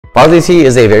Barley tea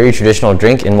is a very traditional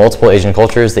drink in multiple Asian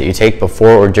cultures that you take before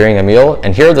or during a meal,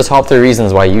 and here are the top 3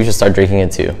 reasons why you should start drinking it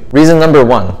too. Reason number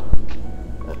 1,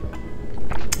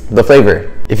 the flavor.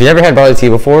 If you've never had barley tea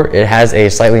before, it has a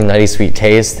slightly nutty sweet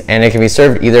taste, and it can be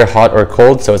served either hot or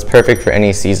cold, so it's perfect for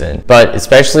any season. But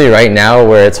especially right now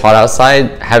where it's hot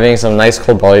outside, having some nice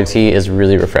cold barley tea is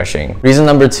really refreshing. Reason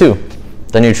number 2,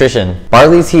 the nutrition.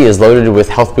 Barley tea is loaded with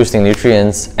health boosting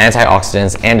nutrients,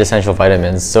 antioxidants, and essential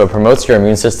vitamins, so it promotes your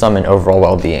immune system and overall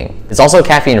well-being. It's also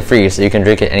caffeine free, so you can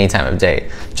drink it any time of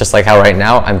day, just like how right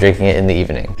now I'm drinking it in the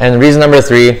evening. And reason number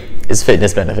 3 is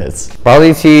fitness benefits.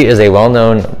 Barley tea is a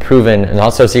well-known, proven, and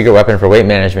not so secret weapon for weight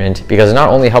management because it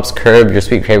not only helps curb your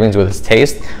sweet cravings with its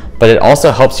taste, but it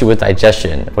also helps you with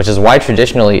digestion, which is why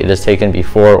traditionally it is taken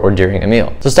before or during a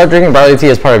meal. So start drinking barley tea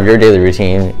as part of your daily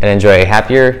routine and enjoy a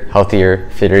happier, healthier,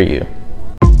 fitter you.